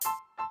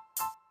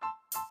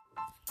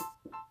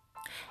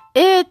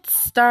It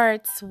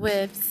starts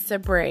with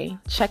Sabre.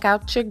 Check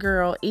out your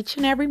girl each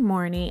and every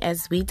morning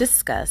as we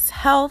discuss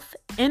health,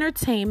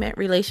 entertainment,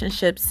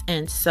 relationships,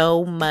 and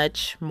so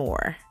much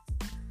more.